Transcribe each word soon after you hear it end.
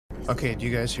Okay, do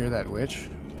you guys hear that witch?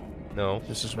 No.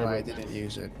 This is why I didn't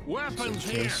use it. Weapons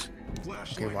in here. case.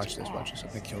 Okay, watch this, watch this. I'm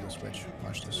gonna kill this witch.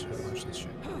 Watch this shit.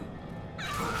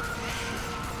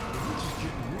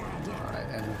 Alright,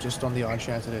 and just on the odd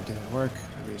chance that it didn't work,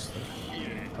 at least the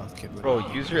health kit would.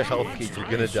 Bro, use your health kit, you're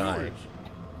gonna die.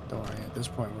 Don't worry, at this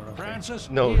point we're okay. Francis,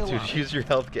 No, heal dude, up. use your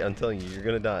health kit, I'm telling you, you're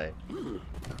gonna die. No,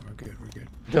 we're good.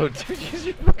 No, dude, use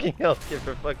your fucking health kit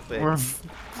for fuck's sake.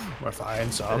 We're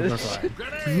fine, so we're fine.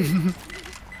 Grenade!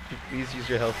 Please use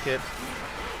your health kit.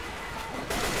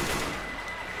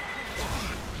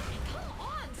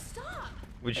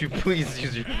 Would you please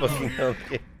use your fucking health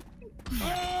kit?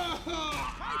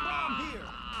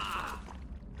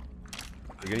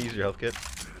 You're gonna use your health kit?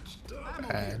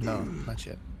 No, not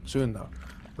yet. Soon though.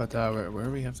 But where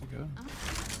do we have to go?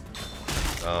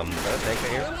 Got a tank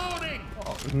right here? Reloading!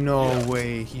 Oh, no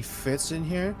way, he fits in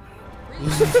here?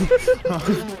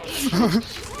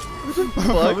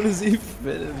 How does he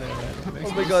fit in there?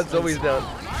 Oh my god, Zoe's down.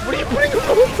 What are you putting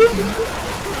on him?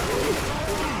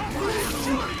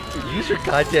 Dude, use your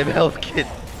goddamn health kit.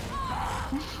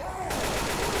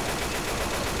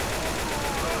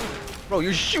 Bro,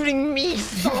 you're shooting me!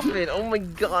 Stop it! Oh my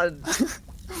god!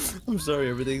 I'm sorry,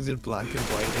 everything's in black and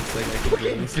white. It's like I can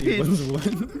barely see what's what.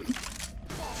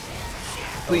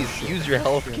 Please, use your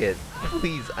health kit.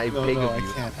 Please, I beg No, of you.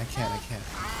 I can't.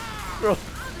 Bro,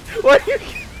 why are you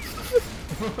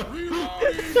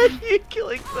Why are you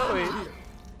killing Zoe?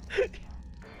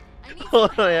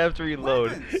 Hold on, I have to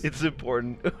reload. It's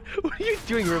important. What are you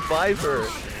doing? Revive her.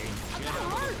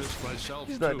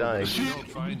 She's not dying.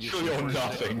 She'll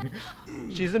nothing.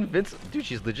 She's invincible. Dude,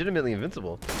 she's legitimately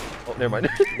invincible. Oh, never mind.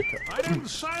 I didn't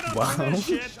sign up Wow. for this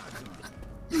shit.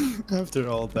 After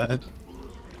all that.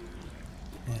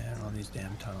 Yeah, all these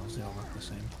damn tunnels, they all look the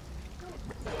same.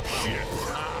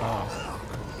 Oh,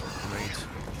 great.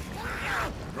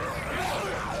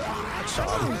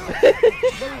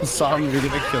 Sam, you're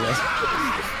gonna kill us.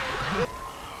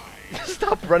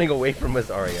 Stop running away from us,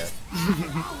 Arya.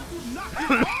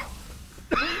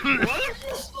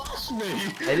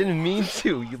 I didn't mean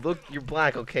to. You're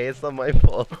black, okay? It's not my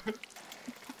fault.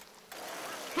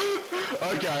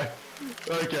 Okay,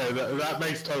 that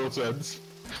makes total sense.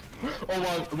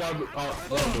 Oh,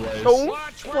 one away. Don't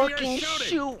Watch where you're fucking shooting.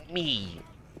 shoot me.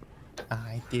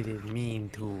 I didn't mean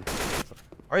to.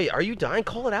 Arya, are you dying?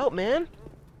 Call it out, man.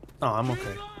 Oh, I'm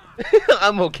okay.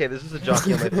 I'm okay. This is a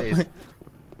jockey on my face.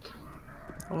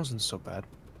 That wasn't so bad.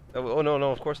 Oh no,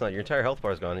 of course not. Your entire health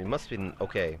bar is gone. You must be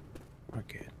okay. We're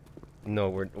good. No,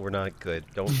 we're not good.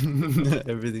 Don't.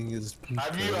 Everything is.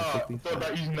 Have you perfectly thought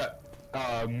about using that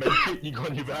med kit you got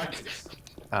on your back?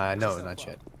 fine. No, not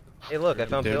yet. Hey, look, I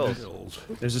found pills.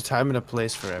 There's a time and a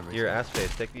place for everything. Your ass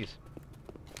face. Take these.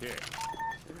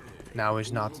 Now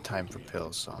is not the time for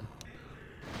pills, son.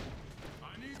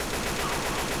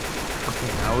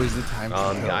 Okay, now is the time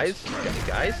for pills.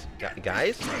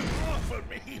 guys.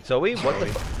 Zoe, what the?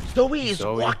 Zoe is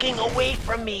Zoe. walking away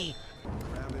from me.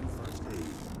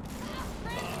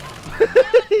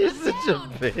 You're such a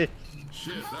bitch.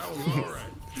 Shit, that was alright.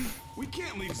 We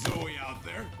can't leave Zoe out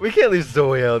there. We can't leave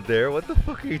Zoe out there. What the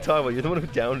fuck are you talking about? You're the one who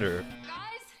downed her. Guys,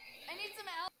 I need some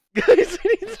help. Guys, I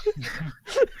need some...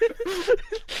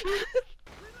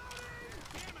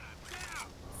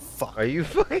 Fuck. Are you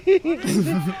fucking...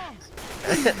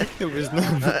 It was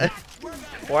not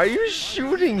Why are you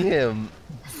shooting him?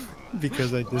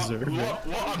 because I deserve it.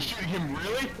 What? I'm shooting him,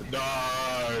 really? No.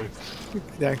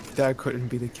 That couldn't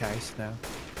be the case now.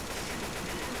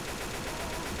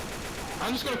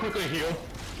 I'm just gonna quickly heal.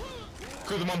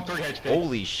 Because I'm on 3 HP.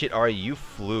 Holy shit, Ari, you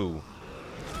flew.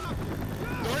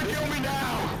 Don't kill me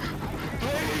now!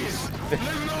 Please!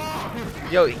 No!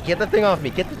 Yo, get the thing off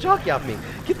me. Get the jockey off me.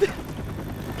 Get the...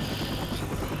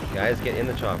 Guys, get in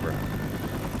the chopper.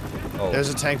 Oh. There's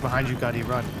a tank behind you, Gundy.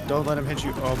 Run. Don't let him hit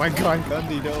you. Oh my god,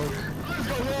 Gundy, no. Let's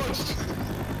go launched!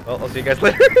 Well, I'll see you guys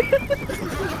later.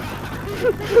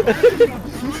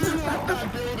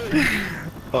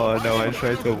 Oh no, I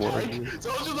tried to warn you. So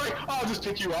I was just like, I'll just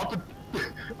pick you up and...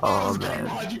 Oh, just man.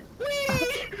 behind you.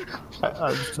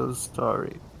 I'm so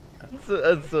sorry. I'm so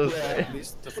Yeah. sad. At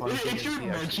least the fun thing If you is had he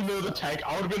actually... mentioned the tank,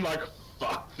 I would have been like,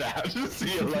 fuck that.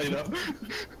 See you later.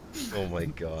 Oh my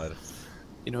god.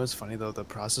 You know what's funny though? The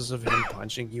process of him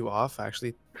punching you off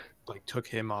actually, like, took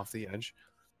him off the edge.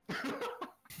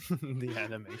 The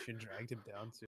animation dragged him down too.